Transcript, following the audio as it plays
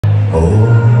All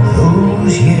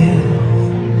those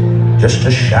years, just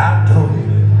a shadow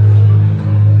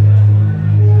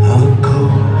of a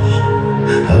ghost,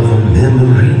 of a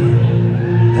memory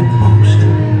at most.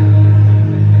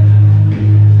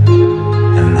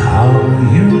 And how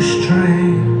you stray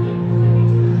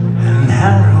and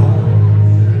narrow,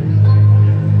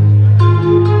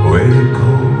 where you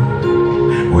go,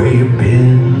 where you've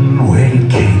been, where you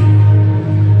came.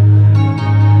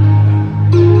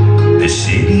 The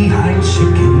city I'm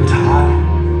sick and tired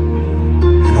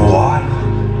and wild.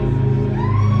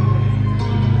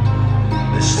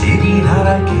 The city that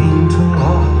I came to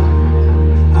love,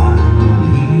 I'm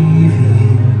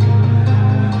leaving.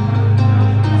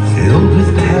 Filled with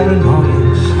paranoia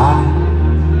inside,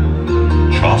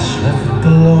 trust left the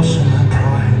loss of my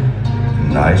pride,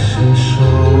 nice and so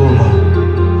low.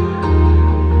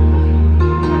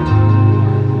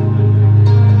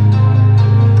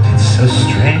 It's so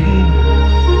strange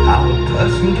how a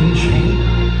person can change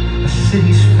a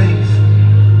city's face,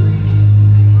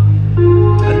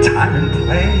 a time and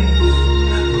place,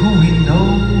 who we know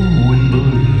and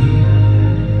believe.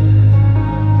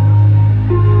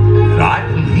 And I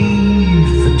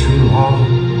believed for too long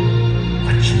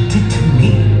what you did to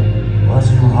me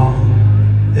wasn't wrong,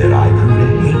 that I grew to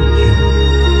hate you.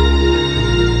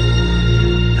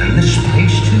 And this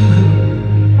place too,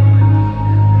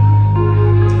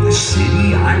 the city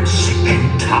I'm sick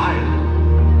and tired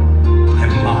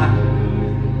and mine,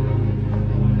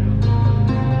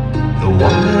 the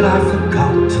one that I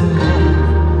forgot to love,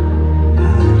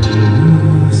 I'm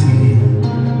losing.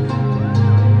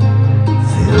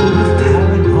 Filled with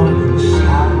paranoia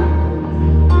inside,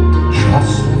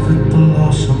 trust with the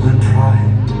loss of my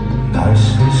pride, and I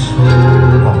say so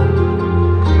long.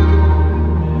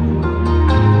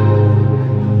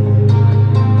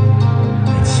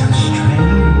 It's so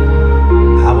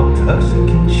strange how a person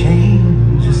can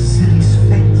change a city's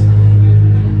face.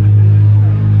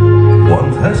 One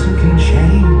person can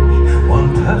change, one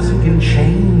person can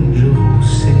change a whole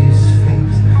city's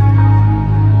face.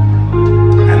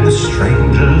 And the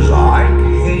strangers I